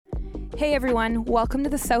Hey everyone, welcome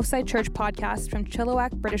to the Southside Church podcast from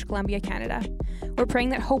Chilliwack, British Columbia, Canada. We're praying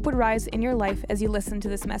that hope would rise in your life as you listen to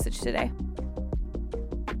this message today.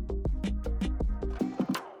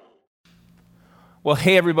 Well,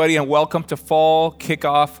 hey everybody, and welcome to Fall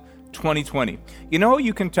Kickoff 2020. You know how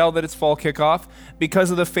you can tell that it's Fall Kickoff?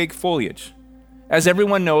 Because of the fake foliage. As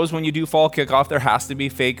everyone knows, when you do Fall Kickoff, there has to be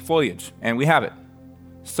fake foliage, and we have it.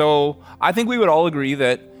 So I think we would all agree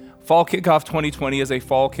that Fall Kickoff 2020 is a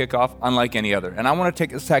fall kickoff unlike any other. And I want to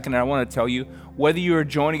take a second and I want to tell you, whether you are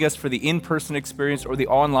joining us for the in-person experience or the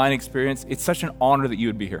online experience, it's such an honor that you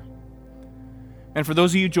would be here. And for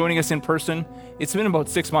those of you joining us in person, it's been about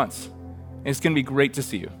 6 months. And it's going to be great to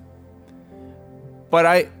see you. But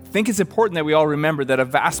I think it's important that we all remember that a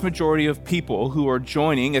vast majority of people who are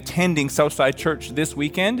attending Southside Church this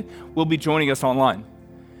weekend will be joining us online.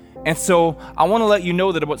 And so I want to let you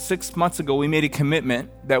know that about 6 months ago, we made a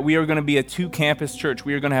commitment that we are going to be a two-campus church.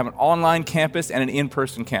 We are going to have an online campus and an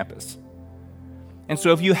in-person campus. And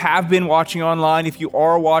so if you have been watching online, if you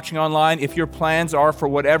are watching online, if your plans are for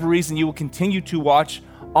whatever reason you will continue to watch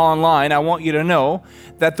online, I want you to know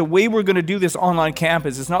that the way we're going to do this online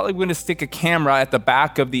campus is not like we're going to stick a camera at the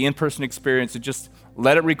back of the in-person experience and just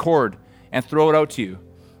let it record and throw it out to you.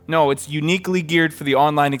 No, it's uniquely geared for the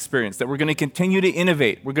online experience, that we're going to continue to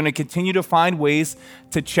innovate. We're going to continue to find ways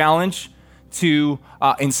to challenge, to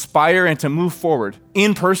inspire, and to move forward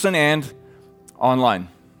in person and online.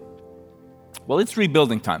 Well, it's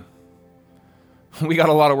rebuilding time. We got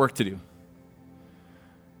a lot of work to do.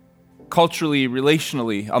 Culturally,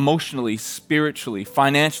 relationally, emotionally, spiritually,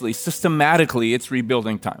 financially, systematically, it's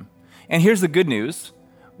rebuilding time. And here's the good news.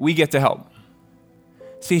 We get to help.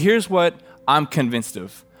 See, here's what I'm convinced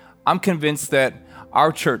of. I'm convinced that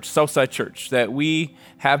our church, Southside Church, that we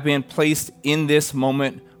have been placed in this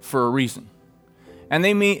moment for a reason. And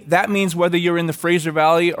that means whether you're in the Fraser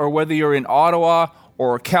Valley or whether you're in Ottawa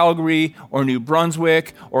or Calgary or New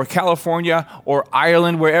Brunswick or California or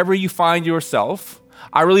Ireland, wherever you find yourself,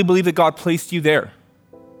 I really believe that God placed you there.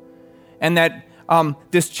 And that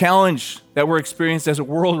this challenge that we're experiencing as a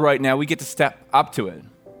world right now, we get to step up to it.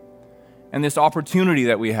 And this opportunity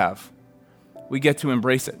that we have, we get to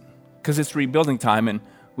embrace it because it's rebuilding time and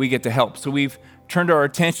we get to help. So we've turned our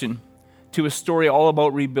attention to a story all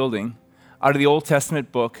about rebuilding out of the Old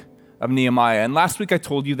Testament book of Nehemiah. And last week I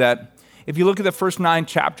told you that if you look at the first 9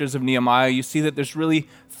 chapters of Nehemiah, you see that there's really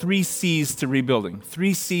 3 C's to rebuilding.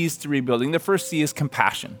 3 C's to rebuilding. The first C is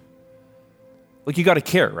compassion. Like, you got to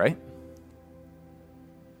care, right?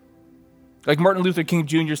 Like Martin Luther King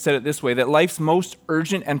Jr. said it this way, that life's most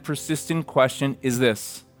urgent and persistent question is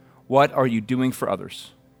this: what are you doing for others?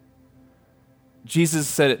 Jesus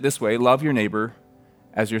said it this way: love your neighbor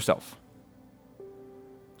as yourself.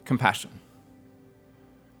 Compassion.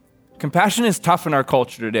 Compassion is tough in our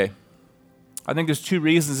culture today. I think there's 2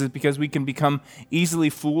 reasons. It's because we can become easily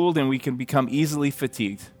fooled and we can become easily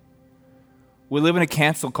fatigued. We live in a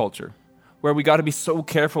cancel culture where we got to be so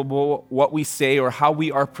careful about what we say or how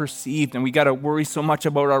we are perceived, and we got to worry so much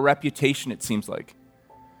about our reputation, it seems like.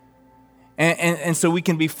 And so we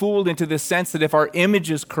can be fooled into this sense that if our image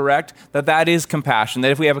is correct, that is compassion, that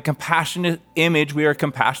if we have a compassionate image, we are a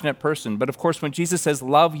compassionate person. But of course, when Jesus says,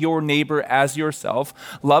 love your neighbor as yourself,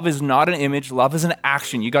 love is not an image, love is an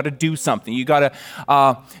action. You got to do something. You got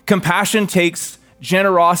to, compassion takes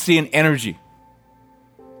generosity and energy,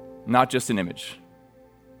 not just an image.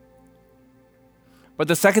 But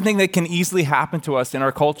the second thing that can easily happen to us in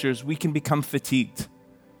our culture is we can become fatigued.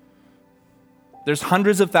 There's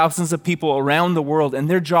hundreds of thousands of people around the world, and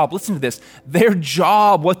their job, listen to this, their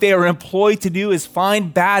job, what they are employed to do is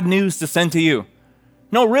find bad news to send to you.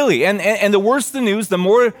 No, really. And the worse the news, the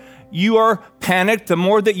more you are panicked, the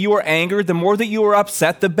more that you are angered, the more that you are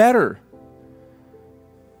upset, the better.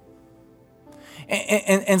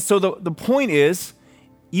 And so the point is,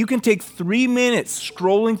 you can take 3 minutes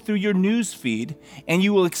scrolling through your news feed and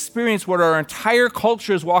you will experience what our entire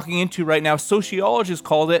culture is walking into right now. Sociologists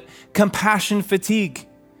called it compassion fatigue.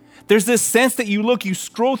 There's this sense that you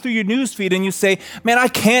scroll through your news feed and you say, man, I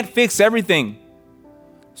can't fix everything,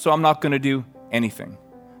 so I'm not going to do anything.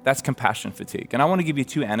 That's compassion fatigue. And I want to give you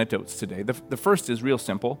 2 antidotes today. The first is real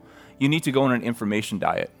simple. You need to go on an information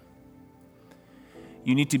diet.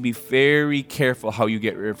 You need to be very careful how you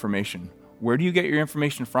get your information. Where do you get your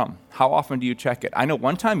information from? How often do you check it? I know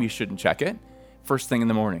one time you shouldn't check it, first thing in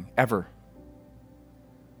the morning, ever.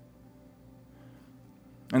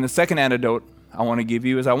 And the second antidote I want to give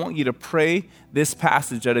you is I want you to pray this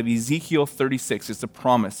passage out of Ezekiel 36. It's a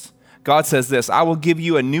promise. God says this: I will give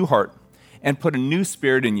you a new heart and put a new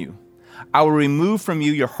spirit in you. I will remove from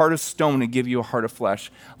you your heart of stone and give you a heart of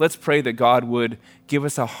flesh. Let's pray that God would give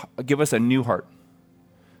us a new heart,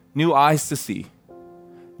 new eyes to see,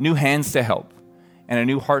 new hands to help, and a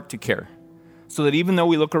new heart to care. So that even though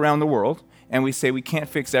we look around the world and we say we can't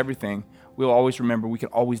fix everything, we'll always remember we can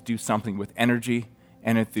always do something with energy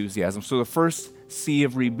and enthusiasm. So the first C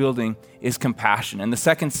of rebuilding is compassion, and the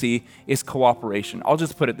second C is cooperation. I'll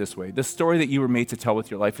just put it this way. The story that you were made to tell with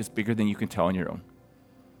your life is bigger than you can tell on your own.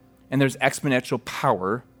 And there's exponential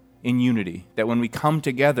power in unity, that when we come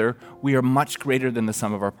together, we are much greater than the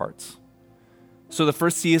sum of our parts. So the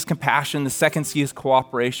first C is compassion, the second C is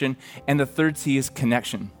cooperation, and the third C is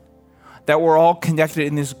connection. That we're all connected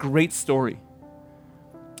in this great story.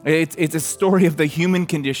 It's a story of the human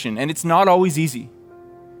condition, and it's not always easy.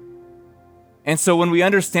 And so when we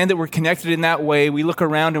understand that we're connected in that way, we look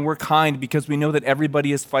around and we're kind because we know that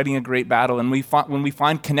everybody is fighting a great battle. And when we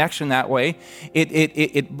find connection that way,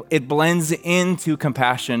 it blends into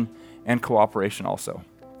compassion and cooperation also.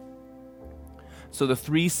 So the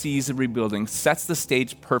 3 C's of rebuilding sets the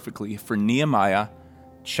stage perfectly for Nehemiah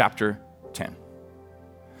chapter 10.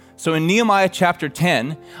 So in Nehemiah chapter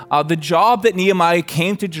 10, the job that Nehemiah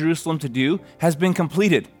came to Jerusalem to do has been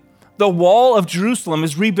completed. The wall of Jerusalem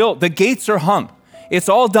is rebuilt. The gates are hung. It's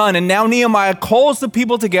all done. And now Nehemiah calls the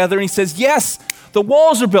people together and he says, yes, the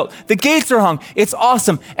walls are built. The gates are hung. It's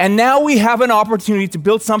awesome. And now we have an opportunity to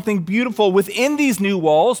build something beautiful within these new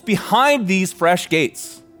walls, behind these fresh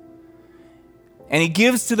gates. And he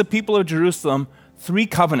gives to the people of Jerusalem 3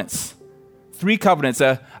 covenants. 3 covenants,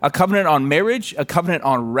 a covenant on marriage, a covenant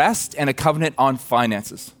on rest, and a covenant on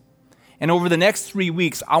finances. And over the next 3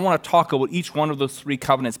 weeks, I want to talk about each one of those 3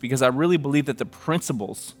 covenants because I really believe that the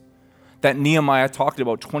principles that Nehemiah talked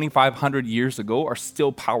about 2,500 years ago are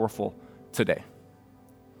still powerful today.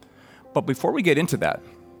 But before we get into that,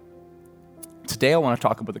 today I want to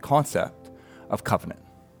talk about the concept of covenant.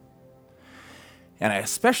 And I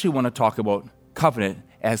especially want to talk about covenant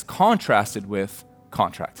as contrasted with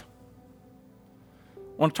contract.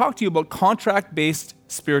 I want to talk to you about contract-based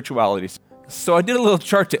spirituality. So I did a little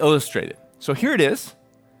chart to illustrate it. So here it is.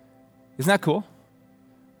 Isn't that cool?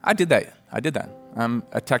 I did that. I'm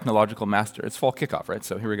a technological master. It's fall kickoff, right?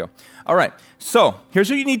 So here we go. All right. So here's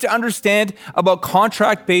what you need to understand about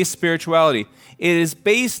contract-based spirituality. It is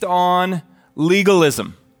based on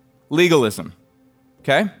legalism.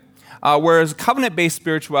 Okay? Whereas covenant-based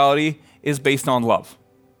spirituality is based on love.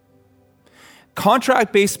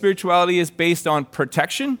 Contract-based spirituality is based on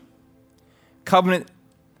protection.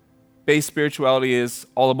 Covenant-based spirituality is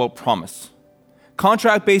all about promise.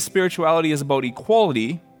 Contract-based spirituality is about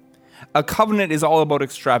equality. A covenant is all about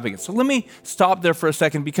extravagance. So let me stop there for a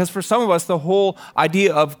second because for some of us, the whole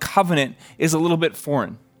idea of covenant is a little bit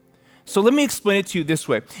foreign. So let me explain it to you this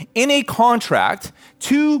way. In a contract,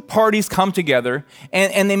 2 parties come together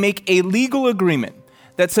and they make a legal agreement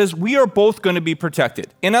that says we are both going to be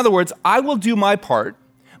protected. In other words, I will do my part,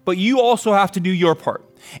 but you also have to do your part.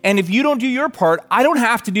 And if you don't do your part, I don't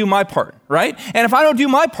have to do my part, right? And if I don't do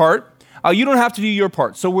my part, you don't have to do your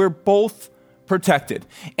part. So we're both protected.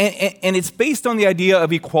 And it's based on the idea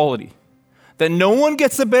of equality, that no one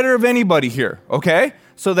gets the better of anybody here, okay?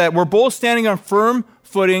 So that we're both standing on firm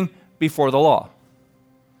footing before the law.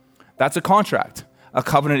 That's a contract. A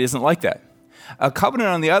covenant isn't like that. A covenant,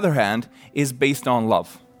 on the other hand, is based on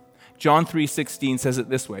love. John 3:16 says it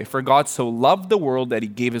this way, "For God so loved the world that he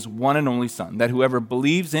gave his one and only Son, that whoever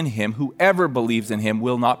believes in him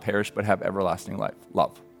will not perish but have everlasting life."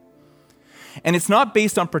 Love. And it's not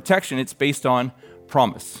based on protection, it's based on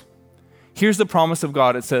promise. Here's the promise of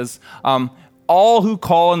God. It says, all who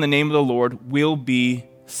call in the name of the Lord will be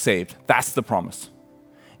saved. That's the promise.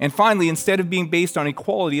 And finally, instead of being based on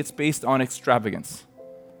equality, it's based on extravagance.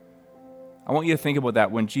 I want you to think about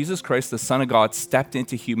that. When Jesus Christ, the Son of God, stepped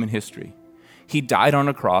into human history, he died on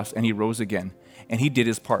a cross and he rose again, and he did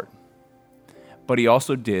his part. But he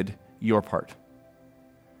also did your part,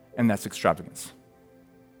 and that's extravagance.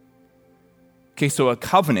 Okay, so a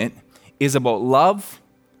covenant is about love,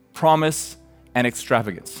 promise, and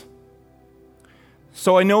extravagance.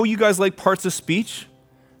 So I know you guys like parts of speech.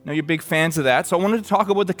 I know you're big fans of that. So I wanted to talk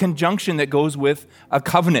about the conjunction that goes with a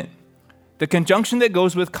covenant. The conjunction that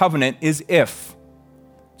goes with covenant is if.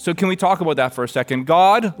 So can we talk about that for a second?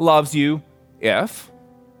 God loves you if.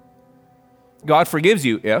 God forgives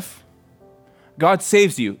you if. God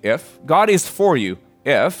saves you if. God is for you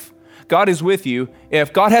if. God is with you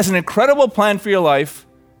if. God has an incredible plan for your life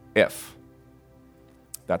if.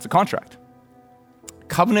 That's a contract.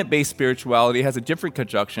 Covenant-based spirituality has a different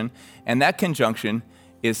conjunction, and that conjunction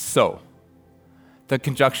is so. The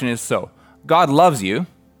conjunction is so. God loves you,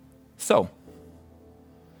 so.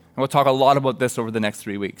 And we'll talk a lot about this over the next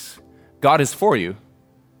 3 weeks. God is for you,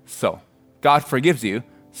 so. God forgives you,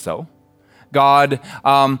 so. God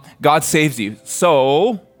saves you,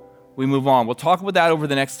 so. We move on. We'll talk about that over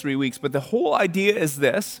the next 3 weeks. But the whole idea is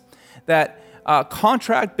this, that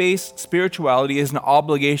contract-based spirituality is an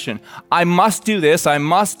obligation. I must do this, I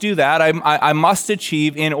must do that, I must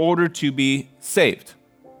achieve in order to be saved.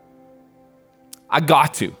 I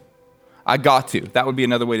got to. That would be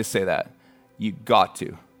another way to say that. You got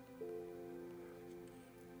to.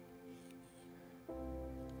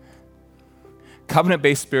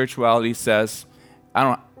 Covenant-based spirituality says,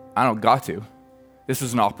 I don't got to. This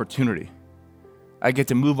is an opportunity. I get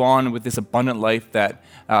to move on with this abundant life that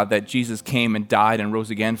Jesus came and died and rose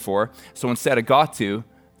again for. So instead of got to,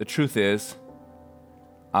 the truth is,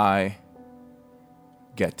 I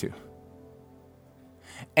get to.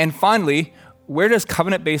 And finally, where does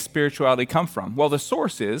covenant-based spirituality come from? Well, the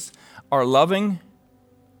source is our loving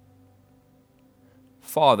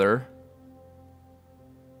Father.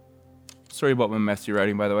 Sorry about my messy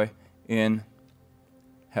writing, by the way. In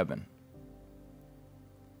heaven.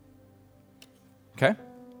 Okay?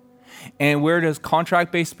 And where does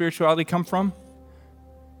contract-based spirituality come from?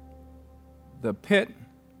 The pit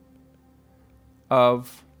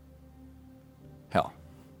of hell.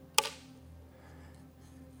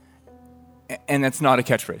 And that's not a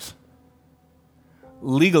catchphrase.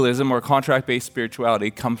 Legalism or contract-based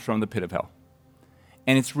spirituality comes from the pit of hell.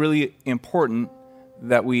 And it's really important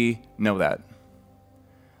that we know that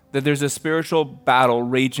there's a spiritual battle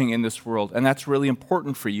raging in this world, and that's really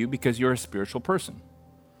important for you because you're a spiritual person.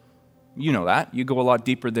 You know that. You go a lot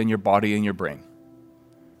deeper than your body and your brain.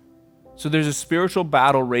 So there's a spiritual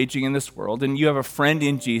battle raging in this world, and you have a friend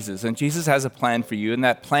in Jesus, and Jesus has a plan for you, and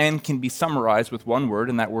that plan can be summarized with one word,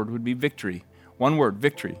 and that word would be victory. One word,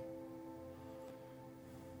 victory.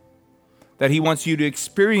 That he wants you to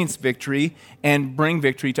experience victory and bring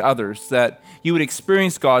victory to others, that you would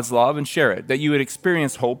experience God's love and share it, that you would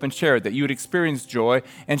experience hope and share it, that you would experience joy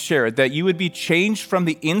and share it, that you would be changed from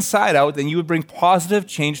the inside out, and you would bring positive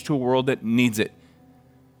change to a world that needs it.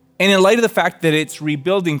 And in light of the fact that it's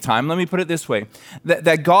rebuilding time, let me put it this way,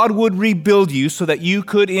 that God would rebuild you so that you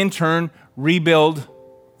could in turn rebuild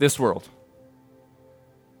this world.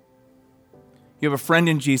 You have a friend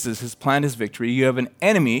in Jesus, his plan is victory. You have an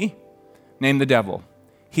enemy named the devil.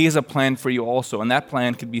 He has a plan for you also, and that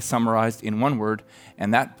plan could be summarized in one word,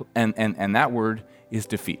 and that word is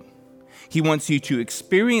defeat. He wants you to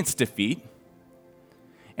experience defeat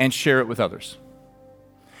and share it with others.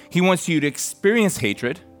 He wants you to experience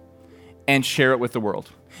hatred and share it with the world.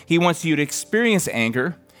 He wants you to experience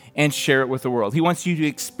anger and share it with the world. He wants you to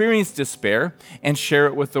experience despair and share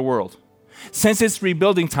it with the world. Since it's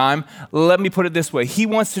rebuilding time, let me put it this way. He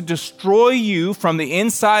wants to destroy you from the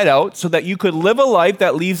inside out so that you could live a life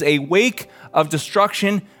that leaves a wake of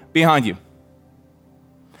destruction behind you.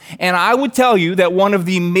 And I would tell you that one of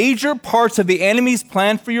the major parts of the enemy's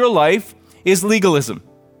plan for your life is legalism.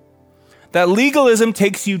 That legalism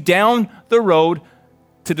takes you down the road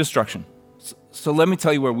to destruction. So let me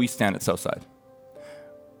tell you where we stand at Southside.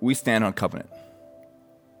 We stand on covenant.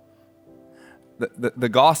 The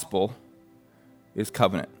gospel is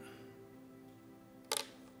covenant.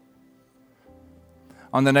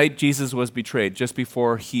 On the night Jesus was betrayed, just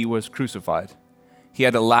before he was crucified, he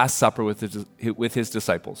had a last supper with his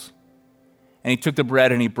disciples. And he took the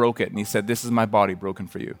bread and he broke it, and he said, "This is my body broken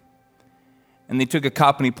for you." And he took a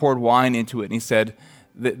cup and he poured wine into it, and he said,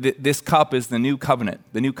 "This cup is the new covenant,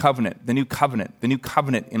 the new covenant, the new covenant, the new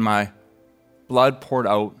covenant in my blood poured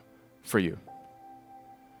out for you."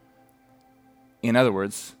 In other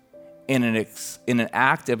words, in an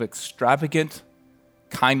act of extravagant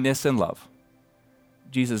kindness and love,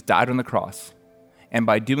 Jesus died on the cross, and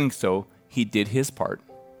by doing so, he did his part,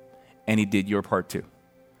 and he did your part too.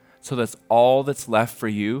 So that's all that's left for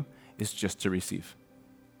you is just to receive.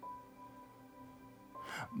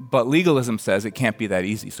 But legalism says it can't be that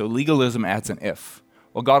easy. So legalism adds an if.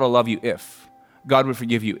 Well, God will love you if. God would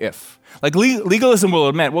forgive you if. Like legalism will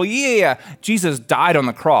admit, well, yeah, Jesus died on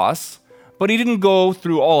the cross, but he didn't go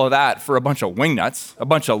through all of that for a bunch of wingnuts, a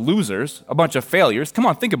bunch of losers, a bunch of failures. Come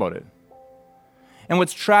on, think about it. And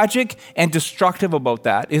what's tragic and destructive about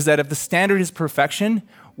that is that if the standard is perfection,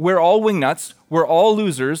 we're all wingnuts, we're all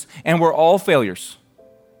losers, and we're all failures.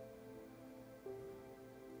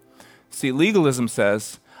 See, legalism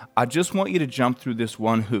says, I just want you to jump through this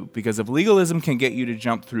one hoop, because if legalism can get you to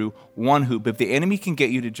jump through one hoop, if the enemy can get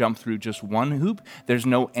you to jump through just one hoop, there's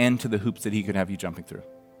no end to the hoops that he could have you jumping through.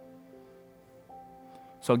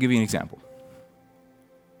 So I'll give you an example.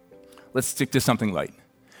 Let's stick to something light.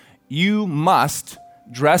 You must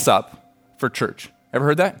dress up for church. Ever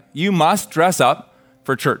heard that? You must dress up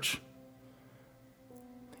for church.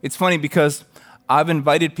 It's funny because I've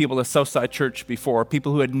invited people to Southside Church before,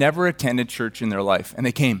 people who had never attended church in their life, and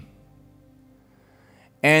they came.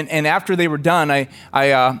 And after they were done, I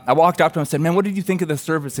walked up to them and said, man, what did you think of the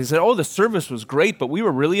service? They said, oh, the service was great, but we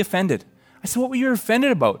were really offended. I said, what were you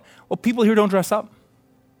offended about? Well, people here don't dress up.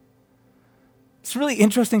 It's a really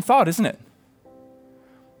interesting thought, isn't it?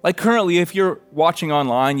 Like currently, if you're watching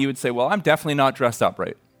online, you would say, well, I'm definitely not dressed up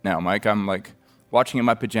right now, Mike. I'm like watching in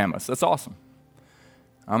my pajamas. That's awesome.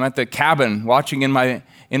 I'm at the cabin watching in my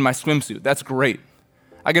swimsuit. That's great.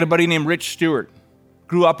 I got a buddy named Rich Stewart.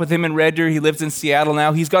 Grew up with him in Red Deer. He lives in Seattle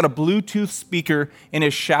now. He's got a Bluetooth speaker in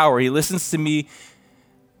his shower. He listens to me.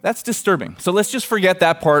 That's disturbing. So let's just forget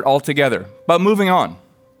that part altogether. But moving on.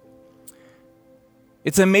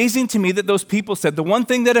 It's amazing to me that those people said, the one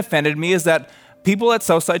thing that offended me is that people at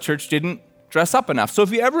Southside Church didn't dress up enough. So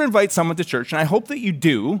if you ever invite someone to church, and I hope that you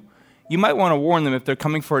do, you might want to warn them if they're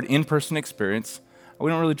coming for an in-person experience, we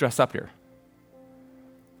don't really dress up here.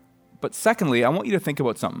 But secondly, I want you to think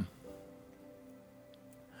about something.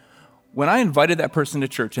 When I invited that person to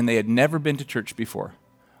church and they had never been to church before,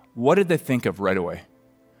 what did they think of right away?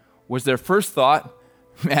 Was their first thought,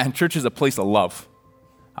 man, church is a place of love.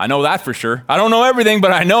 I know that for sure. I don't know everything,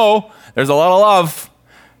 but I know there's a lot of love.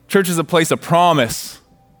 Church is a place of promise.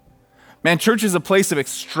 Man, church is a place of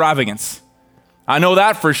extravagance. I know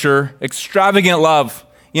that for sure. Extravagant love.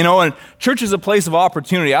 And church is a place of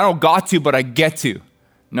opportunity. I don't got to, but I get to.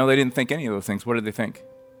 No, they didn't think any of those things. What did they think?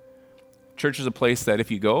 Church is a place that if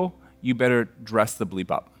you go, you better dress the bleep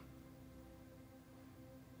up.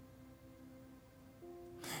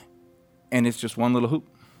 And it's just one little hoop.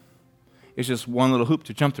 It's just one little hoop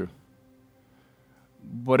to jump through.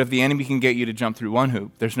 But if the enemy can get you to jump through one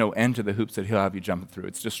hoop, there's no end to the hoops that he'll have you jumping through.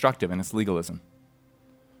 It's destructive and it's legalism.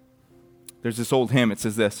 There's this old hymn, it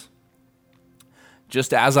says this,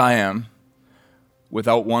 just as I am,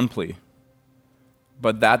 without one plea,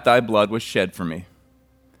 but that thy blood was shed for me,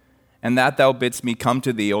 and that thou bidst me come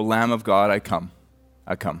to thee, O Lamb of God, I come,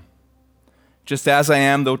 I come. Just as I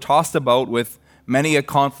am, though tossed about with many a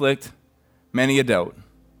conflict, many a doubt,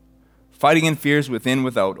 fighting in fears within,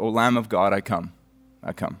 without, O Lamb of God, I come,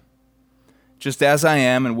 I come. Just as I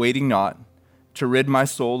am, and waiting not to rid my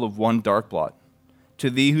soul of one dark blot, to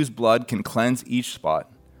thee whose blood can cleanse each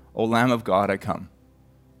spot, O Lamb of God, I come,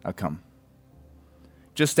 I come.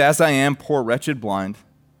 Just as I am, poor wretched blind,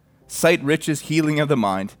 sight rich is healing of the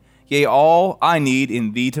mind, yea, all I need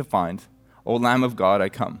in thee to find, O Lamb of God, I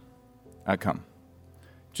come, I come.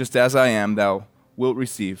 Just as I am, thou wilt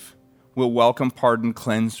receive, will welcome, pardon,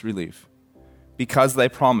 cleanse, relief. Because thy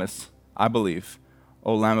promise, I believe,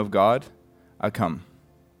 O Lamb of God, I come.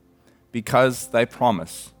 Because thy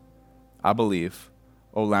promise, I believe,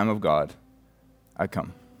 O Lamb of God, I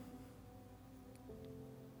come.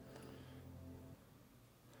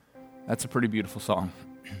 That's a pretty beautiful song.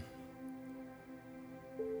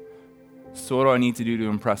 So what do I need to do to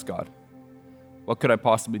impress God? What could I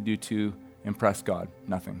possibly do to impress God?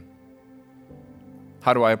 Nothing.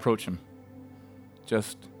 How do I approach him?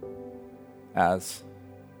 Just as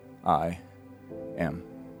I am.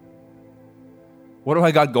 What do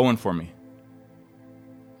I got going for me?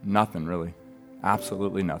 Nothing, really.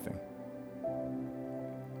 Absolutely nothing.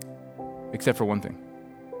 Except for one thing.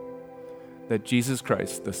 That Jesus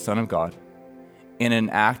Christ, the Son of God, in an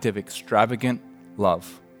act of extravagant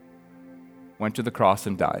love, went to the cross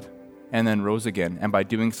and died, and then rose again. And by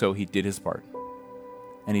doing so, he did his part.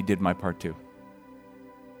 And he did my part too.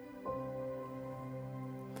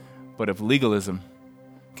 But if legalism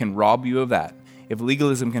can rob you of that, if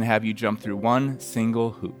legalism can have you jump through one single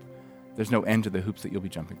hoop, there's no end to the hoops that you'll be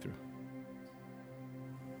jumping through.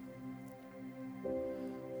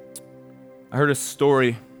 I heard a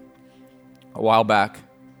story a while back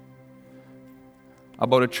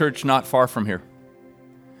about a church not far from here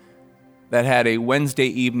that had a Wednesday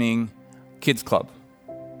evening kids club,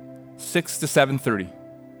 6 to 7:30.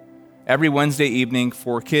 Every Wednesday evening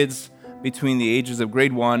for kids between the ages of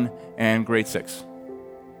grade 1 and grade 6.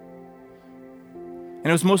 And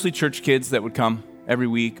it was mostly church kids that would come every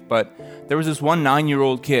week, but there was this one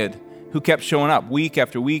 9-year-old kid who kept showing up week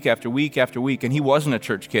after week after week after week, and he wasn't a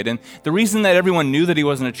church kid. And the reason that everyone knew that he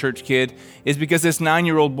wasn't a church kid is because this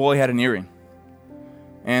 9-year-old boy had an earring.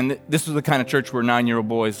 And this was the kind of church where 9-year-old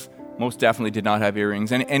boys most definitely did not have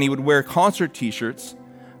earrings. And he would wear concert t-shirts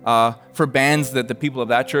for bands that the people of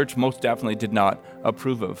that church most definitely did not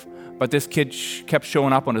approve of. But this kid kept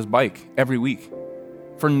showing up on his bike every week.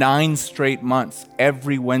 For 9 straight months,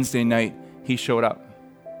 every Wednesday night, he showed up.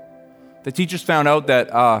 The teachers found out that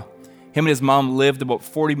Him and his mom lived about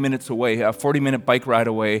 40 minutes away, a 40-minute bike ride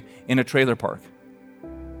away in a trailer park.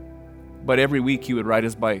 But every week he would ride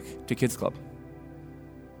his bike to kids club.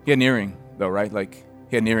 He had an earring though, right? Like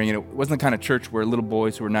he had an earring, and it wasn't the kind of church where little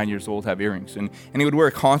boys who were 9 years old have earrings. And he would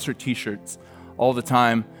wear concert t-shirts all the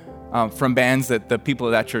time from bands that the people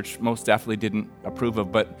of that church most definitely didn't approve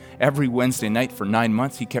of. But every Wednesday night for 9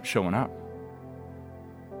 months, he kept showing up.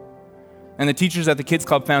 And the teachers at the kids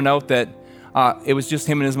club found out that it was just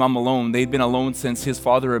him and his mom alone. They'd been alone since his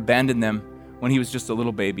father abandoned them when he was just a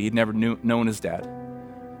little baby. He'd never known his dad.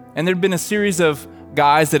 And there'd been a series of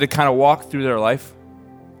guys that had kind of walked through their life.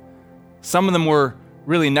 Some of them were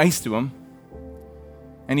really nice to him,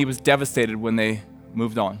 and he was devastated when they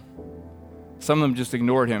moved on. Some of them just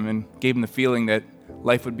ignored him and gave him the feeling that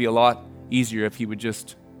life would be a lot easier if he would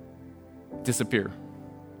just disappear.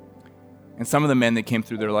 And some of the men that came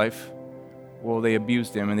through their life, well, they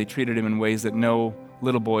abused him and they treated him in ways that no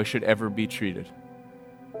little boy should ever be treated.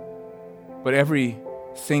 But every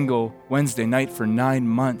single Wednesday night for 9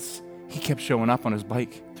 months, he kept showing up on his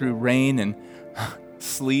bike through rain and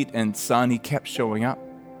sleet and sun. He kept showing up.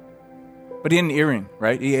 But he had an earring,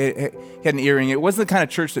 right? He had an earring. It wasn't the kind of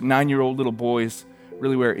church that 9-year-old little boys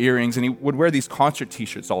really wear earrings, and he would wear these concert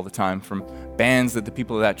t-shirts all the time from bands that the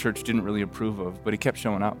people of that church didn't really approve of, but he kept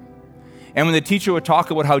showing up. And when the teacher would talk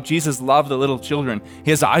about how Jesus loved the little children,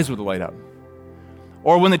 his eyes would light up.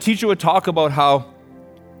 Or when the teacher would talk about how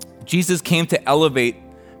Jesus came to elevate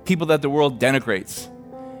people that the world denigrates.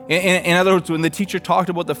 In other words, when the teacher talked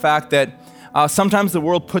about the fact that sometimes the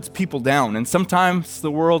world puts people down, and sometimes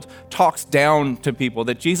the world talks down to people,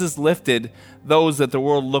 that Jesus lifted those that the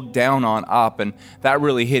world looked down on up, and that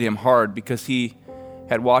really hit him hard because he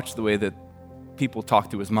had watched the way that people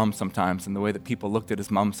talked to his mom sometimes and the way that people looked at his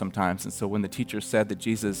mom sometimes. And so when the teacher said that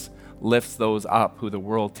Jesus lifts those up who the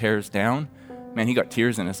world tears down, man, he got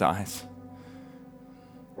tears in his eyes.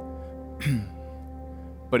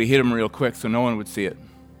 But he hit him real quick so no one would see it.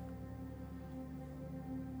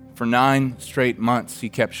 For 9 straight months, he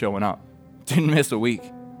kept showing up. Didn't miss a week.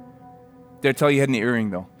 Did I tell you he had an earring,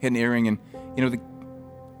 though? He had an earring, and the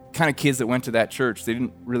kind of kids that went to that church, they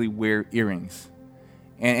didn't really wear earrings.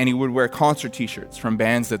 And he would wear concert t-shirts from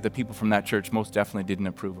bands that the people from that church most definitely didn't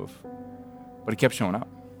approve of. But he kept showing up.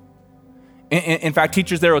 In fact,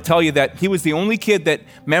 teachers there will tell you that he was the only kid that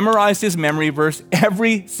memorized his memory verse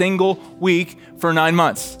every single week for 9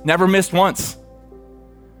 months. Never missed once.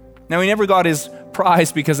 Now, he never got his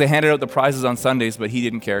prize because they handed out the prizes on Sundays, but he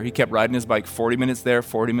didn't care. He kept riding his bike 40 minutes there,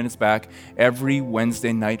 40 minutes back, every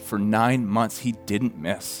Wednesday night for 9 months. He didn't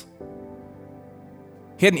miss.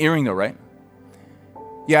 He had an earring though, right?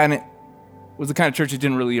 Yeah, and it was the kind of church that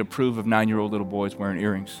didn't really approve of 9-year-old little boys wearing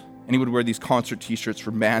earrings. And he would wear these concert t-shirts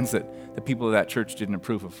from bands that the people of that church didn't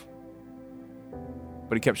approve of.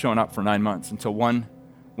 But he kept showing up for 9 months until one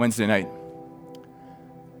Wednesday night,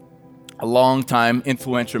 a long-time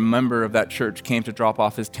influential member of that church came to drop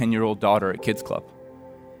off his 10-year-old daughter at kids club.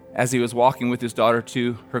 As he was walking with his daughter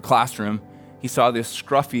to her classroom, he saw this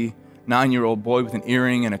scruffy 9-year-old boy with an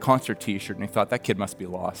earring and a concert t-shirt, and he thought, that kid must be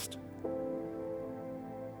lost.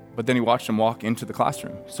 But then he watched him walk into the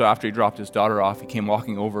classroom. So after he dropped his daughter off, he came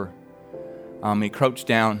walking over. He crouched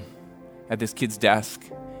down at this kid's desk.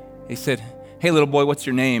 He said, "Hey, little boy, what's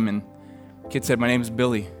your name?" And the kid said, "My name is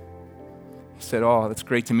Billy." He said, "Oh, that's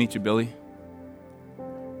great to meet you, Billy." He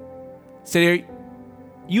said, "Are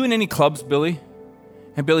you in any clubs, Billy?"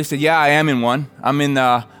 And Billy said, "Yeah, I am in one. I'm in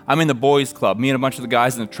the boys club. Me and a bunch of the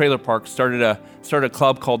guys in the trailer park started a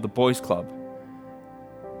club called the Boys Club."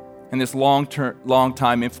 And this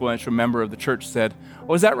long-time influential member of the church said,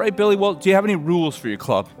 "Oh, is that right, Billy? Well, do you have any rules for your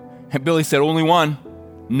club?" And Billy said, "Only one.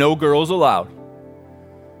 No girls allowed."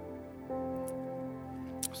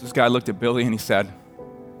 So this guy looked at Billy and he said,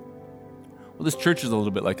 "Well, this church is a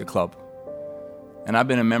little bit like a club. And I've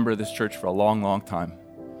been a member of this church for a long, long time.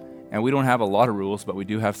 And we don't have a lot of rules, but we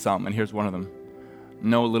do have some. And here's one of them.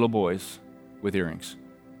 No little boys with earrings."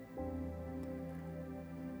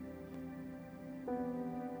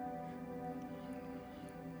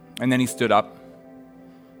 And then he stood up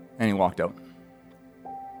and he walked out.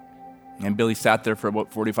 And Billy sat there for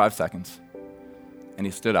about 45 seconds. And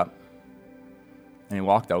he stood up and he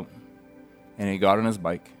walked out and he got on his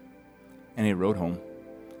bike and he rode home.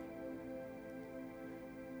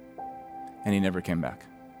 And he never came back.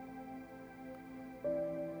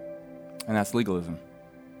 And that's legalism.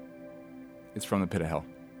 It's from the pit of hell.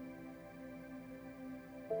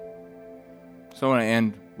 So I want to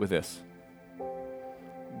end with this.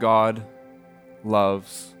 God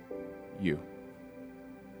loves you.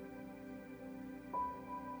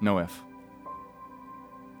 No if.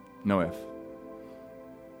 No if.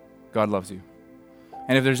 God loves you.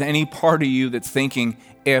 And if there's any part of you that's thinking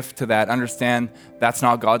if to that, understand that's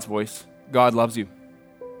not God's voice. God loves you.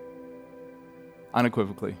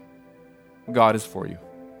 Unequivocally. God is for you.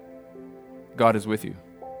 God is with you.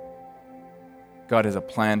 God has a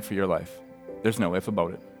plan for your life. There's no if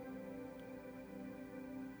about it.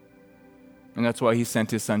 And that's why he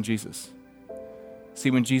sent his son Jesus.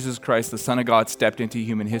 See, when Jesus Christ, the Son of God, stepped into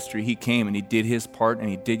human history, he came and he did his part and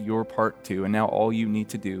he did your part too. And now all you need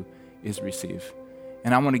to do is receive.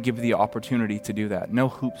 And I want to give you the opportunity to do that. No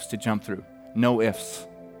hoops to jump through. No ifs.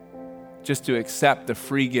 Just to accept the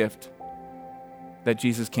free gift that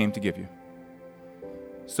Jesus came to give you.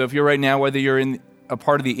 So if you're right now, whether you're in a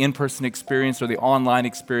part of the in-person experience or the online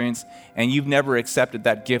experience, and you've never accepted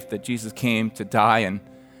that gift that Jesus came to die and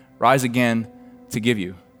rise again to give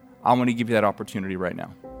you, I want to give you that opportunity right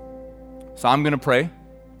now. So I'm going to pray.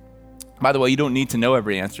 By the way, you don't need to know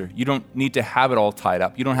every answer. You don't need to have it all tied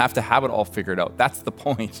up. You don't have to have it all figured out. That's the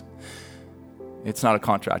point. It's not a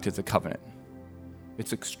contract, it's a covenant.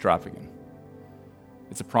 It's extravagant.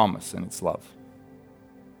 It's a promise and it's love.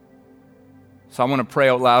 So I want to pray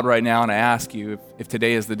out loud right now, and I ask you if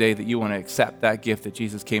today is the day that you want to accept that gift that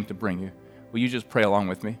Jesus came to bring you. Will you just pray along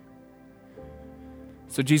with me?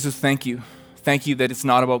 So Jesus, thank you. Thank you that it's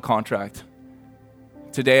not about contract.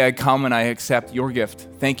 Today I come and I accept your gift.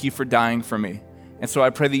 Thank you for dying for me. And so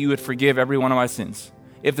I pray that you would forgive every one of my sins.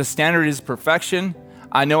 If the standard is perfection,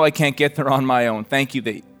 I know I can't get there on my own. Thank you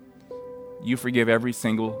that you forgive every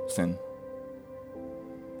single sin.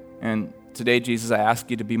 And today, Jesus, I ask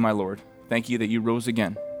you to be my Lord. Thank you that you rose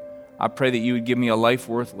again. I pray that you would give me a life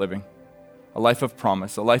worth living, a life of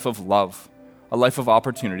promise, a life of love, a life of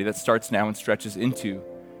opportunity that starts now and stretches into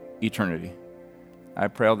eternity. I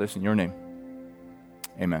pray all this in your name.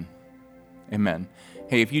 Amen. Amen.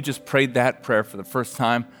 Hey, if you just prayed that prayer for the first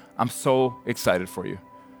time, I'm so excited for you.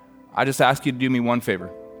 I just ask you to do me one favor.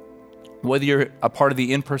 Whether you're a part of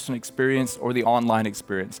the in-person experience or the online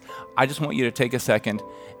experience, I just want you to take a second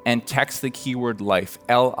and text the keyword LIFE,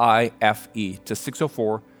 L-I-F-E, to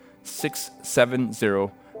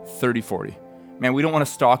 604-670-3040. Man, we don't want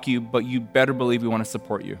to stalk you, but you better believe we want to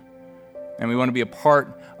support you. And we want to be a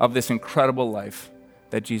part of this incredible life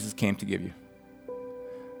that Jesus came to give you.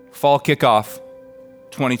 Fall Kickoff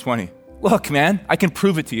 2020. Look, man, I can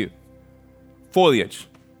prove it to you. Foliage.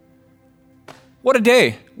 What a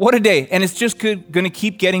day. What a day. And it's just going to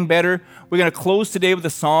keep getting better. We're going to close today with a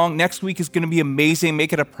song. Next week is going to be amazing.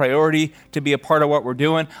 Make it a priority to be a part of what we're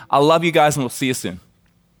doing. I love you guys, and we'll see you soon.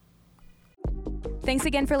 Thanks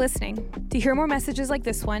again for listening. To hear more messages like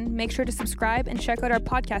this one, make sure to subscribe and check out our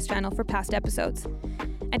podcast channel for past episodes.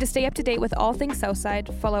 And to stay up to date with all things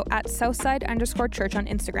Southside, follow @Southside_church on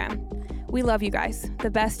Instagram. We love you guys. The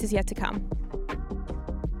best is yet to come.